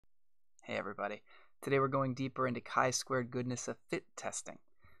everybody. Today we're going deeper into chi-squared goodness of fit testing.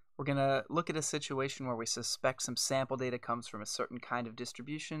 We're going to look at a situation where we suspect some sample data comes from a certain kind of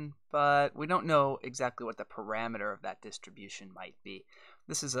distribution, but we don't know exactly what the parameter of that distribution might be.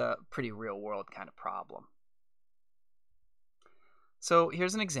 This is a pretty real-world kind of problem. So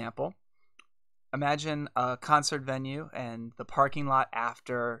here's an example. Imagine a concert venue and the parking lot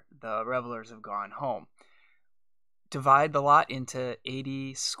after the revelers have gone home. Divide the lot into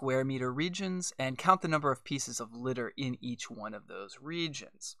 80 square meter regions and count the number of pieces of litter in each one of those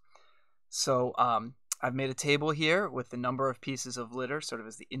regions. So I've made a table here with the number of pieces of litter sort of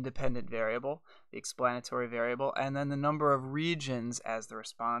as the independent variable, the explanatory variable, and then the number of regions as the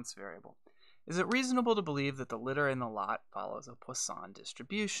response variable. Is it reasonable to believe that the litter in the lot follows a Poisson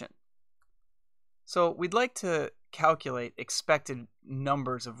distribution? So we'd like to calculate expected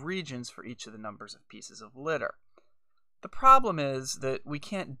numbers of regions for each of the numbers of pieces of litter. The problem is that we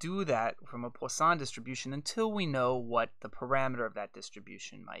can't do that from a Poisson distribution until we know what the parameter of that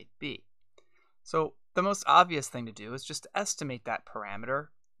distribution might be. So the most obvious thing to do is just to estimate that parameter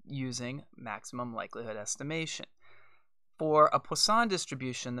using maximum likelihood estimation. For a Poisson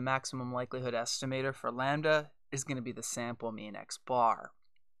distribution, the maximum likelihood estimator for lambda is going to be the sample mean x bar.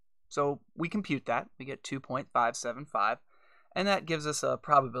 So we compute that. We get 2.575, and that gives us a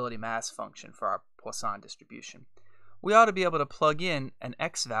probability mass function for our Poisson distribution. We ought to be able to plug in an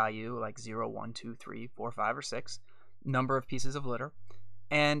x value like 0, 1, 2, 3, 4, 5, or 6, number of pieces of litter,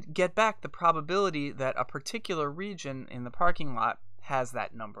 and get back the probability that a particular region in the parking lot has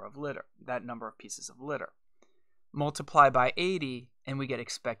that number of litter, that number of pieces of litter. Multiply by 80, and we get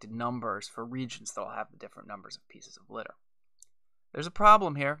expected numbers for regions that will have the different numbers of pieces of litter. There's a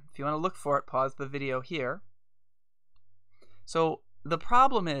problem here. If you want to look for it, pause the video here. So the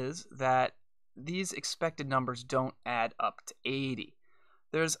problem is that these expected numbers don't add up to 80.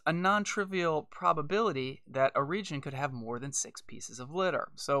 There's a non-trivial probability that a region could have more than 6 pieces of litter,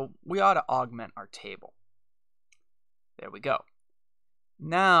 so we ought to augment our table. There we go.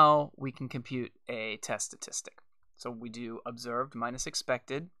 Now we can compute a test statistic. So we do observed minus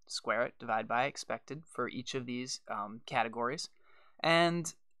expected, square it, divide by expected for each of these categories,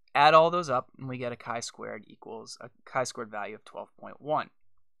 and add all those up, and we get a chi-squared equals a chi-squared value of 12.1.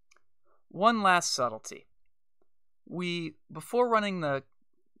 One last subtlety. Before running the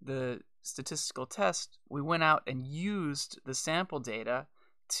statistical test, we went out and used the sample data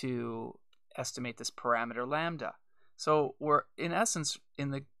to estimate this parameter lambda. So we're, in essence,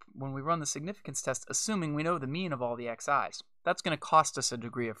 when we run the significance test, assuming we know the mean of all the xi's. That's going to cost us a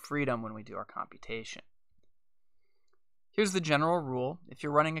degree of freedom when we do our computation. Here's the general rule. If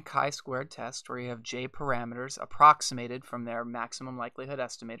you're running a chi-squared test where you have j parameters approximated from their maximum likelihood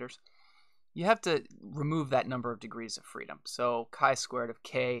estimators, you have to remove that number of degrees of freedom. So chi-squared of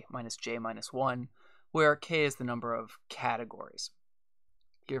k minus j minus 1, where k is the number of categories.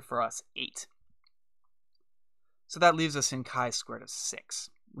 Here for us, 8. So that leaves us in chi-squared of 6.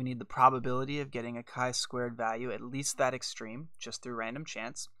 We need the probability of getting a chi-squared value at least that extreme, just through random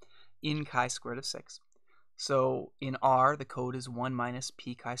chance, in chi-squared of 6. So in R, the code is 1 minus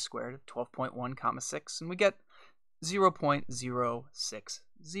p chi-squared of 12.1 comma 6, and we get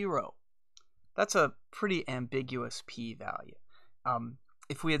 0.060. That's a pretty ambiguous p-value.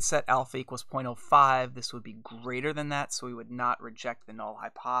 If we had set alpha equals 0.05, this would be greater than that, so we would not reject the null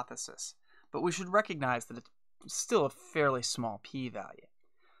hypothesis. But we should recognize that it's still a fairly small p-value.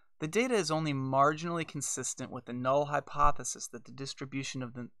 The data is only marginally consistent with the null hypothesis that the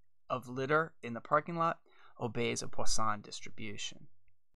distribution of litter in the parking lot obeys a Poisson distribution.